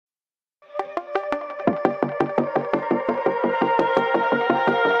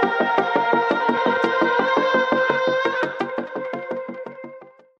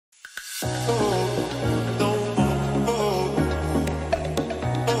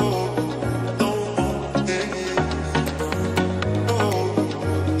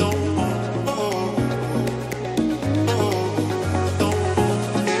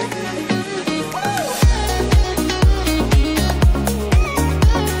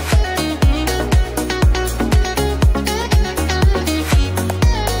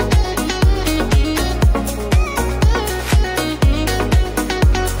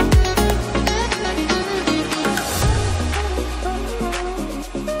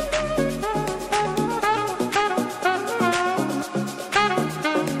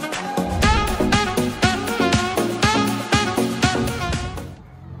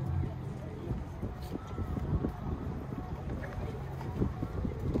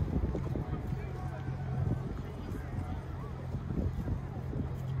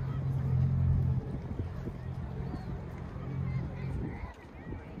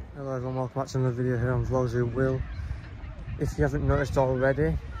everyone, welcome back to another video here on Vlogs with Will. If you haven't noticed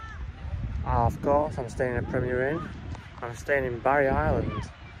already, of course I'm staying in a Premier Inn. I'm staying in Barry Island,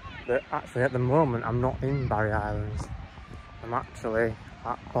 but actually at the moment I'm not in Barry Island. I'm actually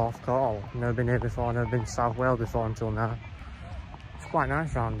at Porthcawl. Never been here before, never been to South Wales before until now. It's quite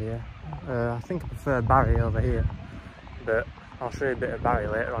nice around here. I think I prefer Barry over here, but I'll show you a bit of Barry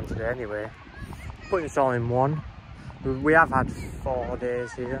later on today anyway. Putting this all in one. We have had 4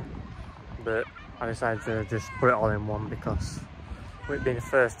 days here, but I decided to just put it all in one because it being the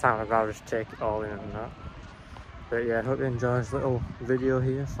first time I'd rather just take it all in and that. But yeah, I hope you enjoy this little video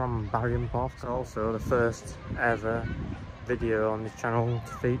here from Barry and Porthcawl. Also the first ever video on this channel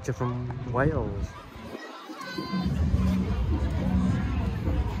to feature from Wales.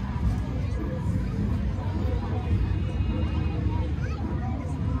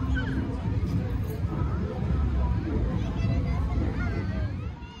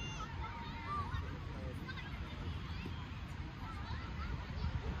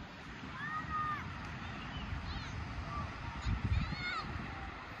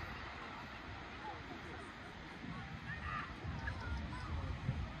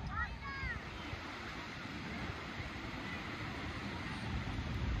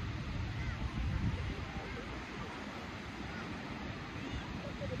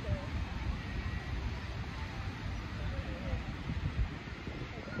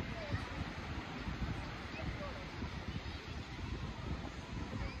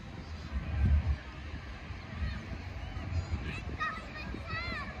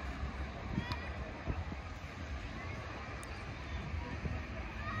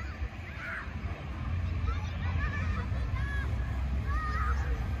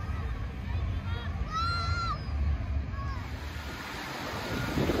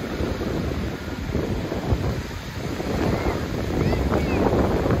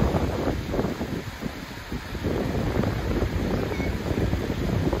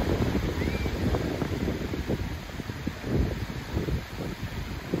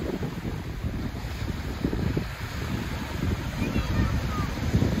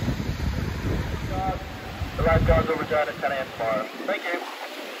 The lifeguards will return at 10 a.m. tomorrow. Thank you.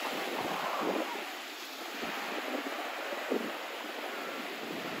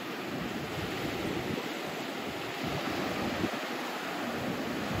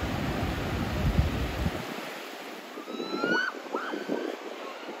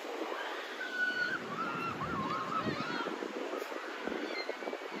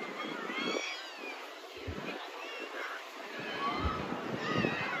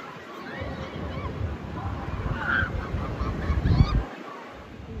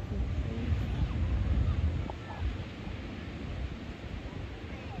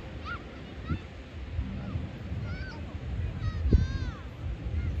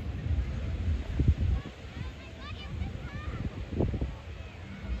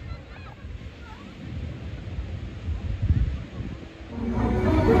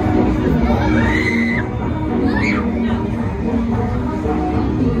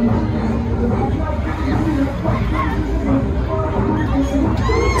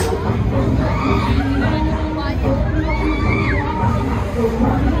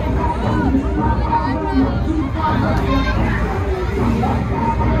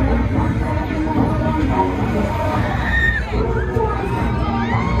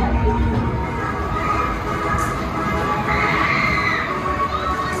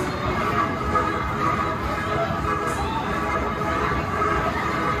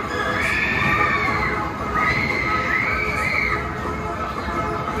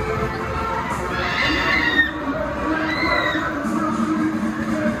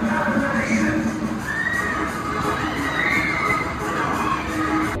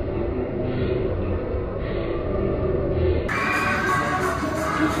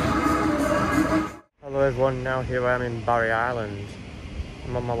 Hello everyone, now here I am in Barry Island.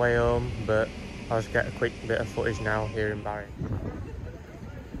 I'm on my way home, but I'll just get a quick bit of footage now here in Barry.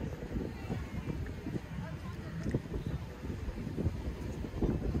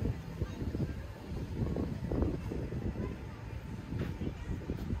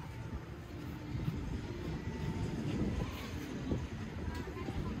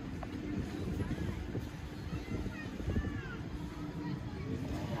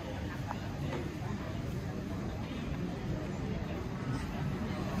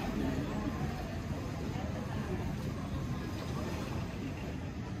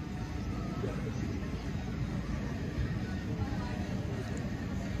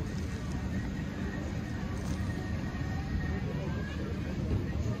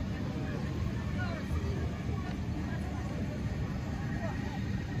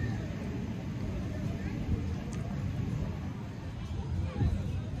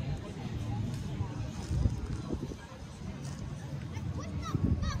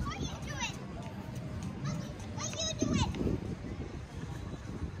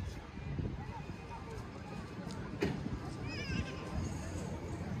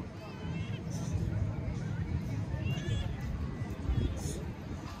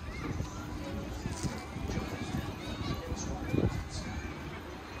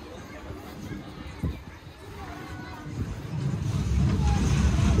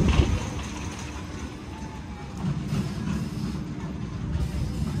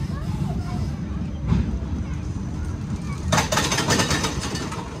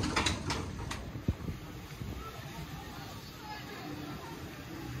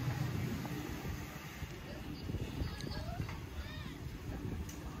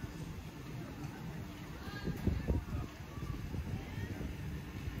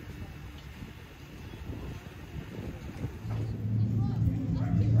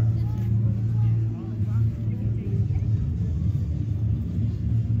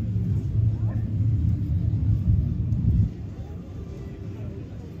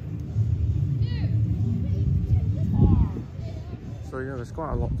 there's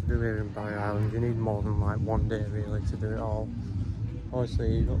quite a lot to do here in Barry Island. You need more than like one day really to do it all.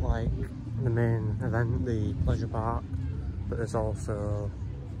 Obviously you've got like the main event, the pleasure park, but there's also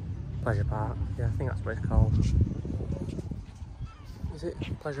pleasure park, yeah, I think that's what it's called. Is it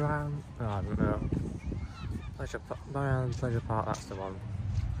Pleasure Island? Oh, I don't know. Barry Island Pleasure Park, that's the one.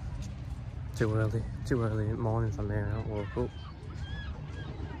 Too early in the morning for me, I don't woke up.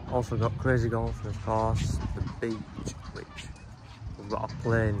 Also got crazy golf, and of course the beach, which we've got a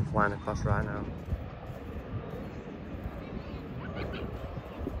plane flying across right now.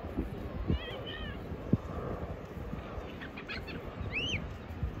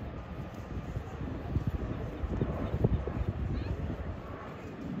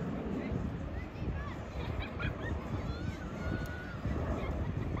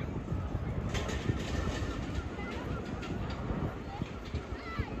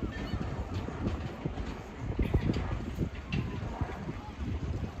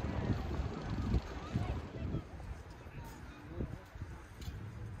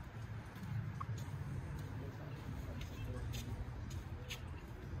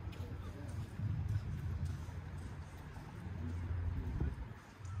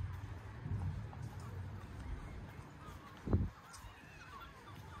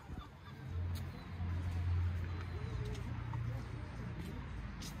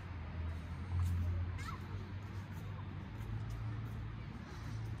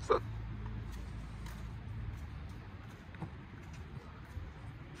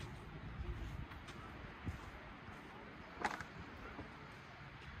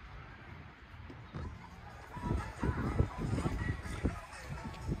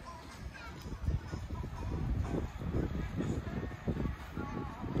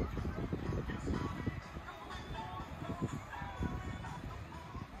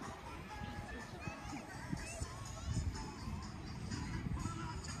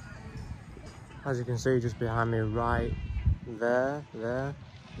 As you can see just behind me right there.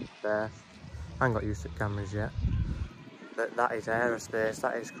 I haven't got used to cameras yet. But that is aerospace.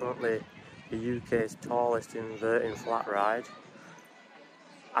 That is currently the UK's tallest inverting flat ride.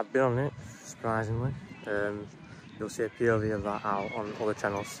 I've been on it, surprisingly. You'll see a POV of that out on other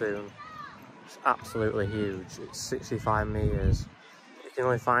channels soon. It's absolutely huge. It's 65 metres. You can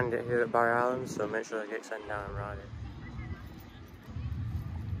only find it here at Barry Island, so make sure to get sent down and ride it.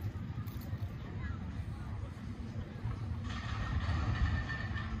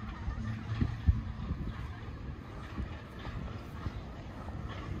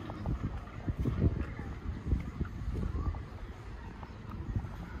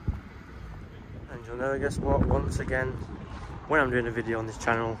 And you'll never guess what, once again, when I'm doing a video on this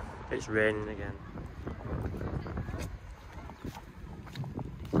channel, it's raining again.